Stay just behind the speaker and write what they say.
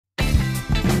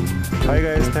Hi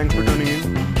guys, thanks for tuning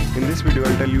in. In this video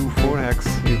I'll tell you 4 hacks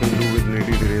you can do with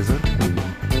Kneaded eraser.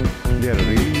 They are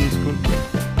really useful,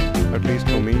 at least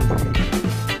for me,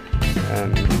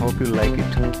 and hope you like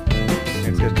it.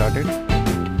 Let's get started.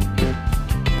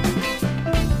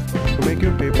 To make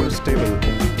your paper stable,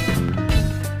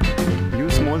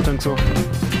 use small chunks of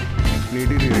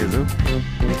Kneaded eraser.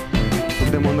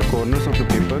 Put them on the corners of the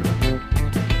paper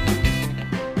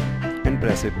and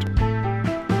press it.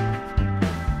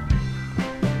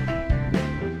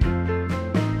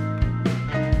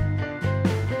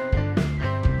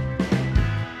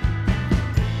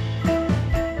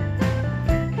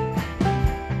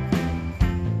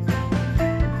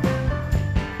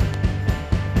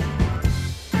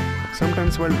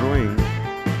 Sometimes while drawing,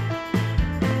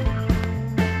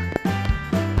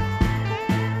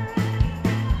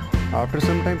 after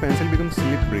some time pencil becomes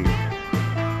slippery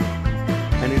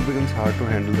and it becomes hard to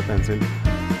handle the pencil.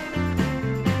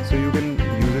 So you can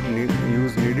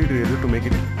use Kneaded eraser to make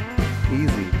it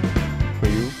easy for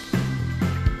you,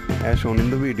 as shown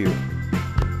in the video.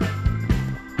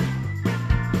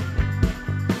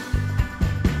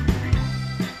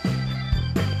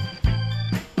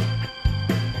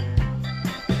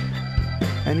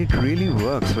 And it really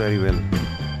works very well.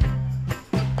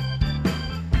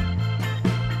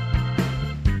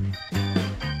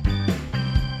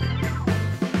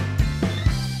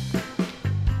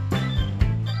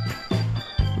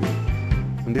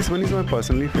 This one is my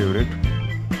personally favorite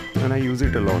and I use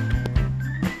it a lot.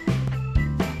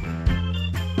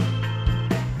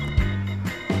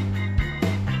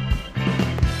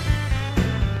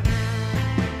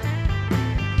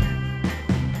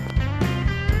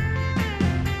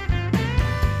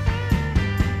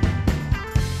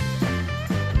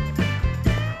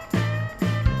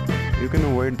 You can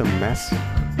avoid the mess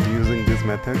using this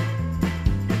method,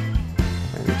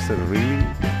 and it's a really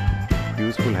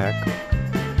useful hack.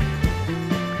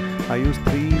 I use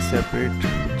 3 separate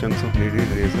chunks of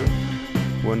Kneaded eraser,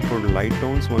 one for light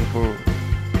tones, one for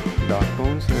dark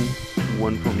tones, and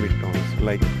one for mid tones,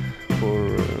 like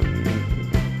for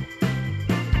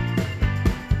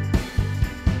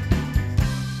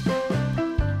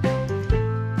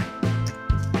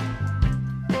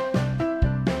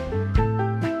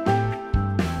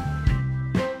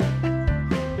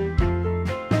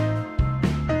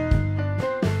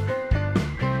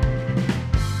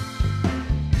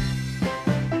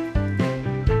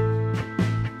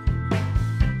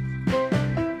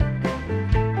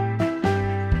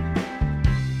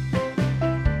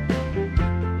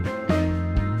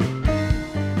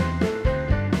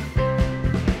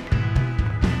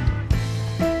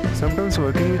sometimes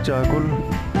working with charcoal,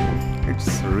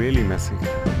 it's really messy.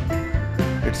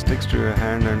 It sticks to your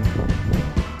hand, and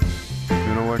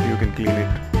you know what, you can clean it.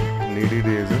 Kneaded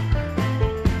eraser,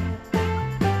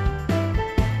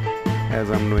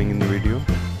 as I'm doing in the video.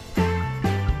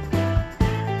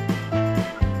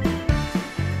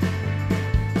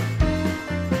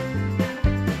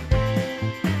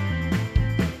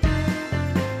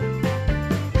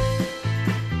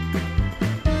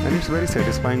 And it's very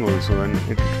satisfying also, and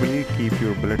it will keep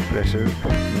your blood pressure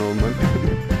normal.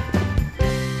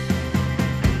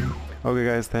 Okay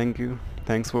guys,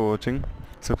 thanks for watching.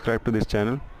 Subscribe to this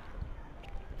channel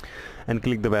and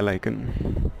click the bell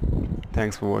icon.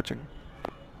 Thanks for watching.